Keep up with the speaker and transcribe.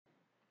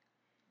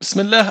بسم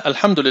الله،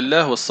 الحمد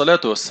لله،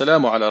 والصلاة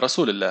والسلام على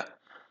رسول الله.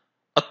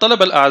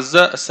 الطلبة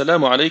الأعزاء،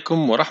 السلام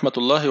عليكم ورحمة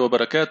الله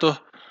وبركاته،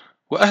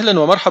 وأهلا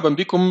ومرحبا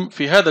بكم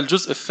في هذا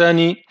الجزء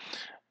الثاني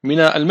من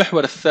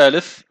المحور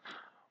الثالث،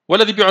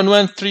 والذي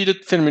بعنوان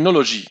 3D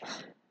Terminology.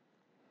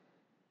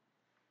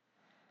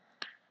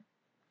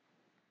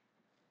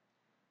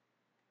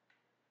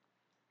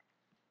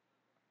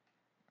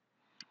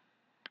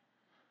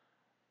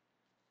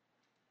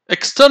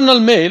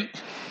 External mail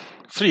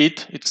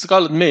thread, it's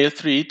called mail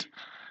thread.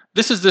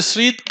 This is the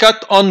thread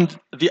cut on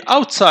the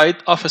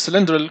outside of a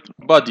cylindrical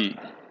body.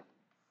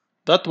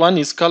 That one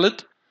is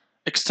called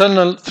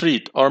external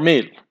thread or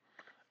male.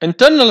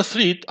 Internal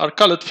thread are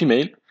called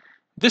female.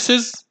 This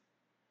is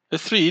a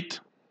thread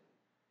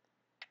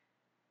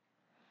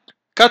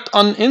cut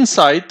on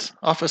inside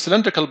of a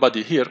cylindrical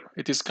body. Here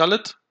it is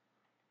called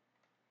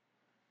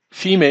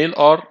female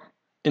or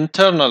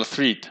internal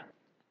thread.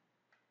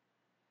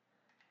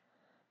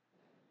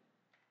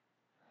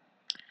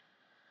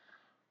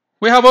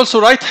 We have also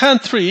right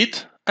hand thread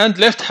and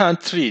left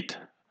hand thread.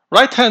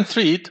 Right hand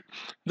thread,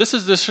 this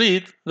is the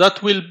thread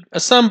that will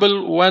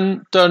assemble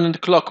when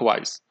turned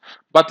clockwise.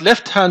 But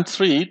left hand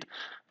thread,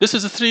 this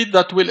is a thread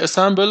that will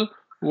assemble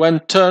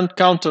when turned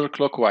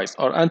counterclockwise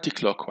or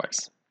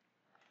anti-clockwise.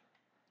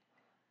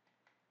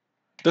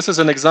 This is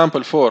an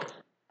example for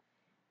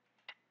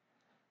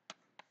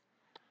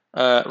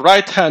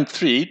right hand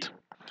thread.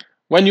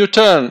 When you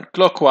turn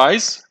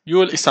clockwise, you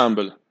will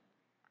assemble.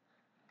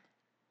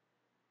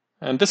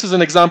 And this is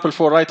an example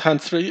for right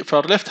hand thread.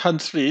 For left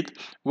hand thread,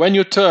 when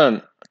you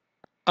turn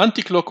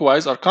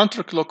anti-clockwise or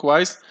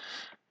counterclockwise,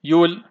 you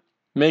will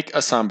make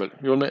assemble.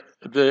 You will make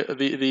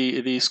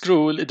the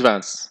screw will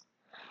advance.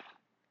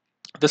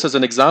 This is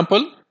an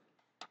example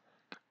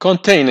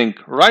containing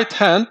right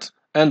hand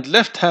and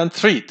left hand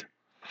thread.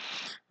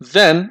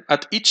 Then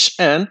at each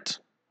end,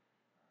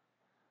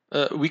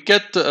 we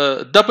get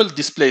double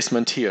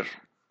displacement here.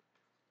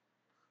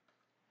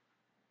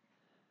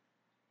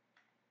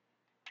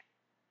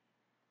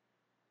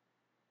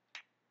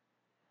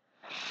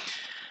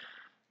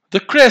 The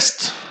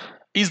crest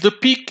is the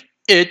peak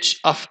edge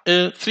of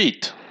a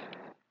thread.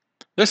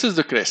 This is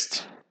the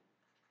crest.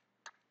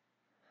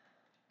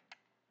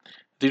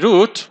 The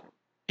root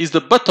is the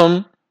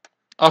bottom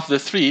of the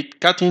thread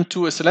cut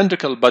into a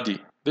cylindrical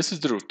body. This is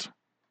the root.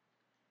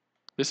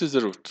 This is the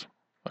root.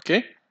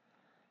 Okay?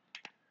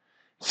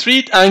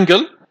 Thread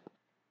angle.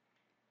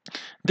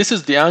 This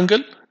is the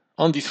angle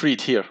on the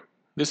thread here.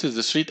 This is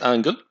the thread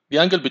angle, the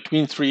angle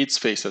between threads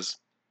faces.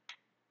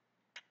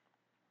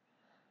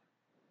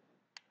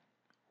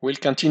 We'll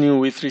continue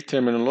with thread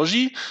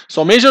terminology.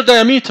 So major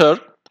diameter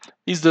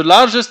is the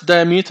largest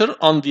diameter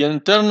on the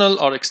internal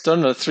or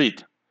external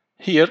thread.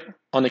 Here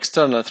on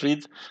external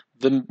thread,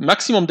 the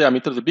maximum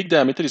diameter, the big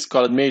diameter, is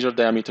called major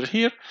diameter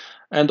here,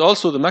 and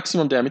also the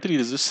maximum diameter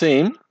is the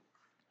same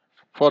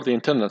for the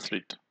internal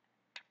thread.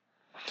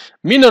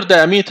 Minor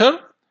diameter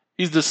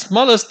is the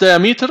smallest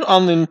diameter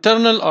on the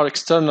internal or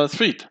external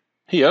thread.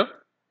 Here,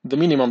 the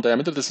minimum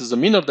diameter, this is the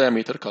minor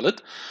diameter, call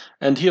it,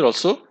 and here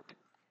also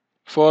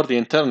for the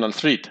internal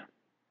thread.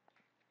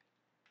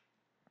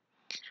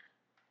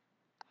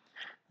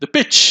 The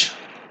pitch,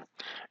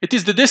 it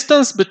is the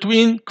distance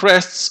between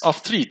crests of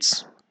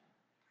threads.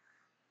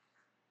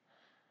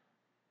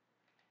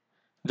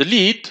 The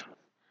lead,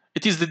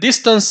 it is the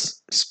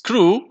distance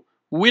screw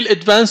will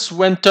advance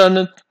when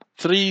turned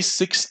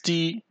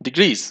 360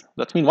 degrees.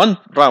 That means one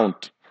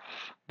round.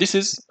 This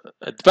is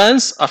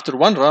advance after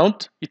one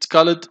round. It's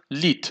called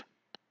lead.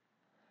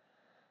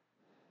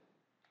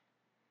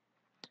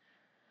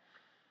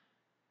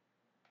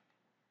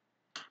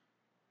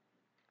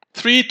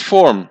 Thread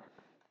form.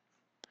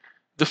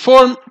 The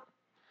form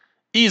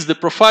is the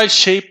profile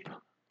shape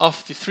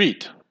of the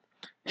thread.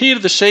 Here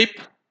the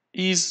shape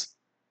is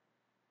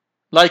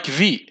like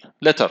V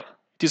letter.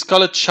 It is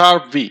called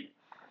sharp V.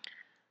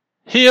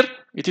 Here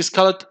it is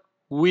called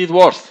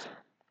Whitworth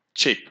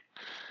shape.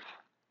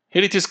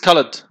 Here it is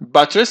called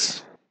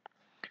buttress.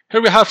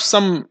 Here we have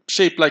some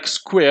shape like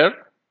square.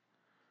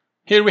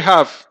 Here we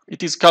have,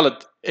 it is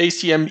called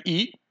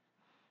ACME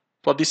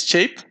for this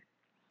shape.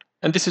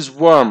 And this is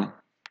worm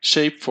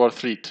shape for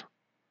thread.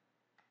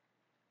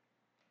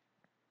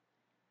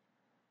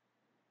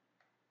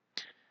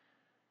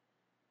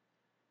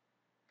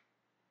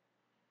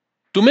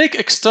 To make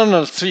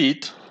external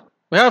thread,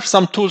 we have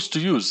some tools to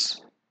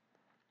use.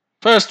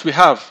 First, we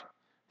have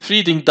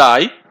threading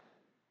die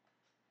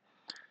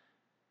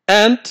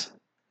and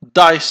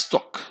die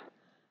stock.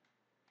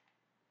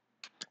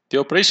 The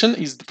operation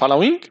is the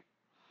following.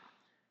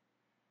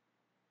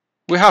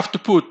 We have to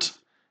put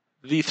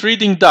the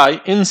threading die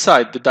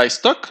inside the die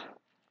stock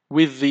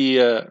with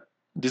the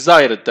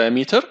desired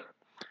diameter,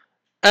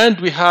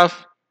 and we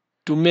have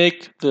to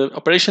make the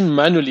operation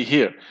manually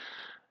here.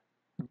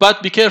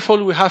 But be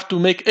careful, we have to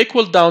make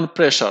equal down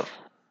pressure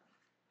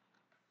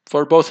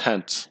for both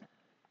hands.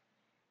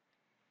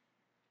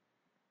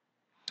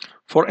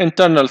 For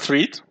internal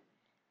thread,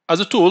 as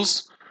a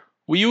tools,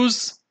 we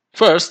use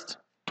first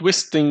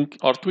twisting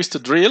or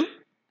twisted drill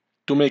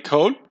to make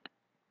hole.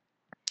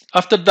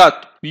 After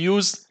that, we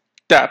use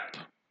tap.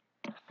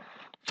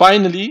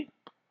 Finally,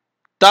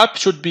 tap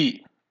should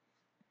be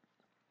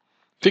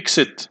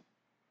fixed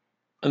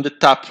in the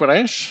tap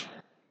branch.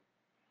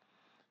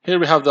 Here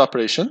we have the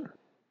operation,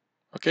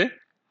 okay?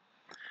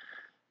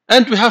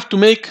 And we have to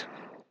make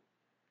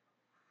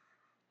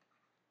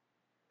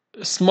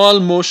a small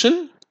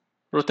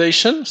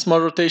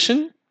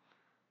rotation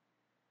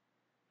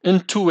in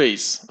 2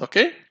 ways,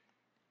 okay?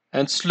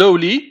 And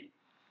slowly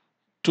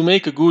to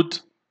make a good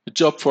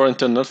job for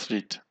internal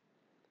thread.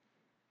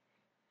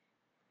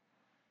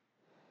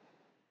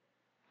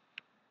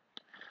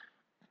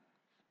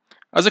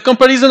 As a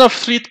comparison of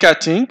thread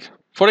cutting,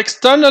 for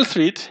external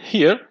thread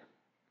here,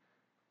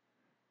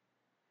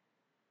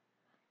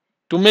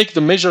 to make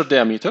the measure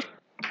diameter,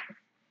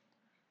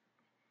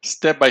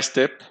 step by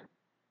step,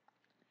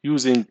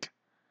 using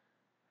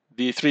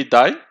the thread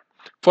die.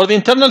 For the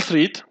internal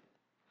thread,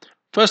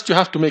 first you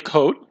have to make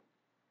hole.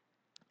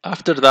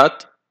 After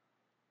that,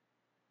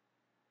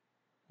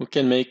 we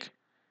can make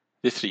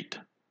the thread.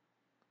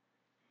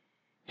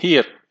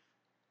 Here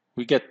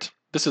we get,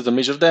 this is the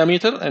measure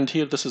diameter, and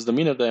here this is the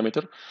mean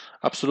diameter.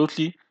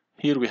 Absolutely,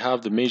 here we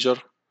have the measure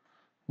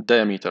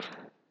diameter.